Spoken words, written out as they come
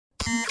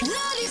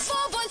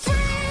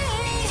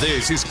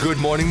This is Good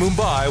Morning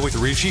Mumbai with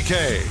Hrishi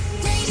K.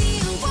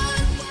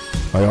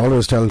 I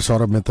always tell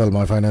Saurabh Mittal,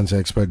 my finance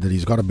expert, that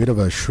he's got a bit of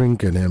a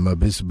shrink in him, a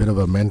bit of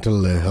a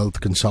mental health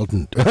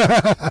consultant. How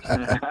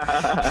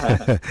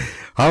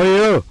are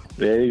you?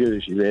 Very good,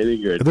 Hrishi. Very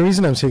good. The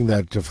reason I'm saying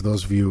that, for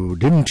those of you who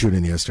didn't tune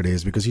in yesterday,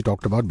 is because he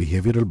talked about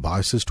behavioral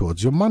biases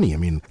towards your money. I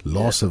mean,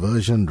 loss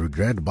aversion,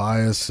 regret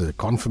bias,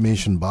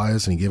 confirmation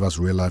bias, and he gave us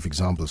real-life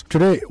examples.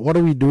 Today, what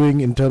are we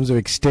doing in terms of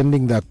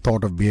extending that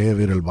thought of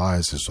behavioral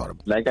biases, Saurabh?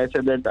 Like I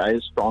said, that I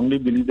strongly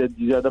believe that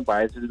these are the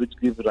biases which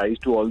give rise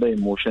to all the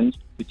emotions,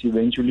 which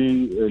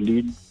eventually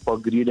lead for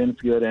greed and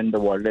fear and the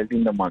volatility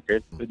in the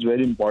market. So it's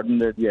very important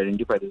that we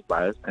identify this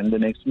bias. And the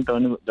next in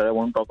turn that I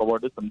want to talk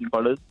about is something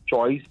called as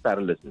choice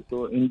paralysis.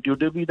 So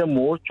intuitively, the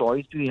more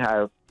choice we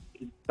have,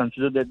 it's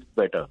considered that it's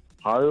better.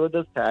 However,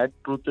 the sad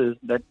truth is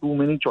that too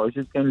many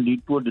choices can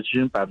lead to a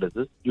decision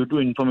paralysis due to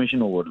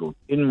information overload.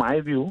 In my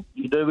view,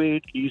 either way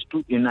it leads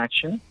to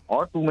inaction,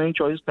 or too many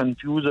choices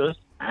confuse us,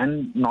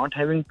 and not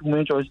having too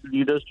many choices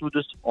lead us to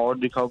this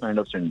odd cow kind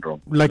of syndrome.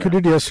 Like you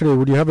did yesterday,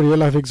 would you have a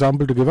real-life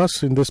example to give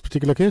us in this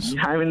particular case?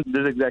 Yeah, I mean,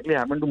 this exactly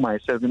happened to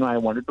myself. I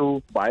wanted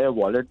to buy a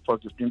wallet for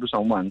gifting to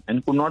someone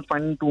and could not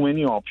find too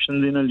many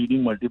options in a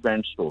leading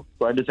multi-brand store.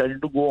 So I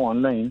decided to go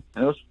online,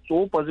 and I was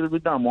so puzzled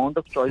with the amount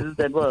of choices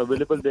that were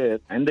available there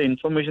and the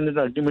information that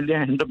ultimately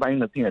I ended up buying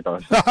nothing at all.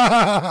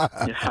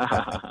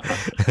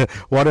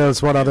 What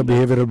else? What other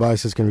behavioral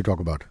biases can we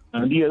talk about?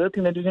 The other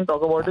thing that we can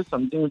talk about is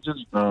something which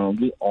is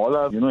we all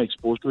are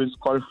exposed to. Is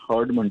called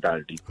herd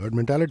mentality. Herd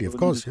mentality, of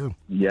course,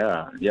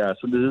 yeah. Yeah.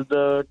 So this is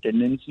the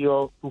tendency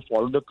to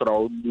follow the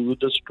crowd due to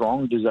the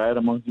strong desire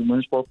among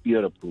humans for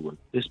peer approval.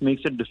 This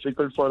makes it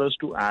difficult for us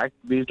to act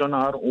based on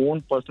our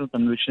own personal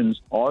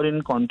convictions or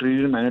in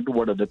contrary manner to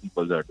what other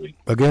people are doing.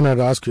 Again, I'd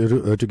ask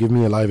you to give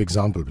me a live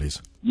example,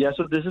 please. Yeah,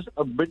 so this is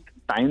a bit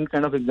timed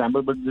kind of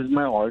example, but this is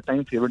my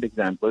all-time favorite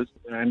examples.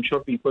 I'm sure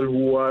people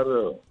who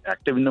are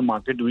active in the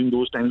market during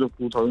those times of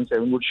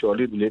 2007 would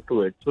surely relate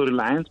to it. So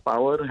Reliance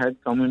Power had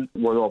come in,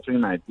 was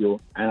offering an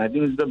IPO, and I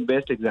think it's the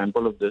best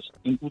example of this.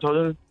 In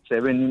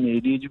 2007, in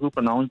ADAG Group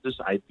announced this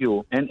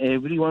IPO, and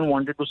everyone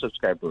wanted to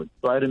subscribe to it.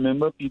 So I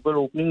remember people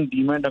opening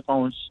Demat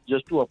accounts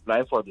just to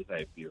apply for this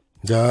IPO.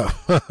 Yeah,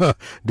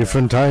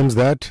 different times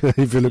that,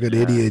 if you look at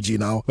ADAG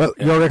now. Well,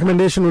 your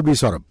recommendation would be,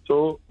 Saurabh?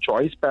 So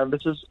choice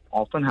paralysis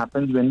often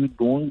happens when we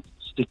don't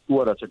stick to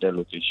our asset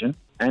allocation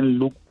and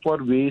look for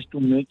ways to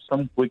make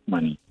some quick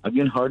money.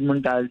 Again, herd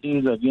mentality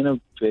is again a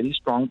very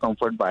strong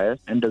comfort bias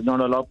and does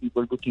not allow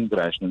people to think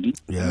rationally.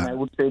 Yeah. And I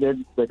would say that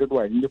it's better to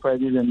identify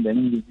these and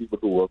then we'll be able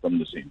to overcome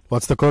the same.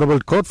 What's the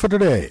quotable quote for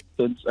today?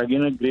 So it's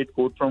again a great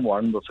quote from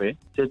Warren Buffett.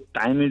 It says,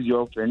 "Time is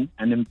your friend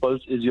and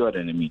impulse is your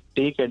enemy.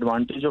 Take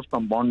advantage of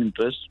compound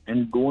interest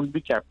and don't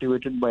be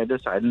captivated by the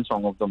silent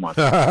song of the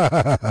market."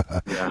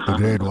 The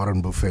great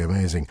Warren Buffett,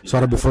 amazing. Yeah.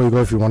 Saurabh, before you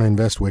go, if you want to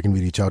invest, where can we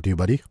reach out to you,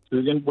 buddy? So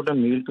you can put a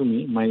mail to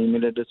me. My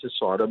email address is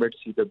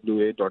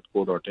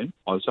saurabh@cwa.co.in.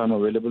 Also, I'm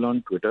available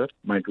on Twitter.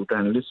 My Twitter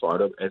handle is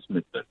Saurabh S.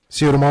 Mittal.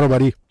 See you tomorrow,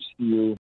 buddy. See you.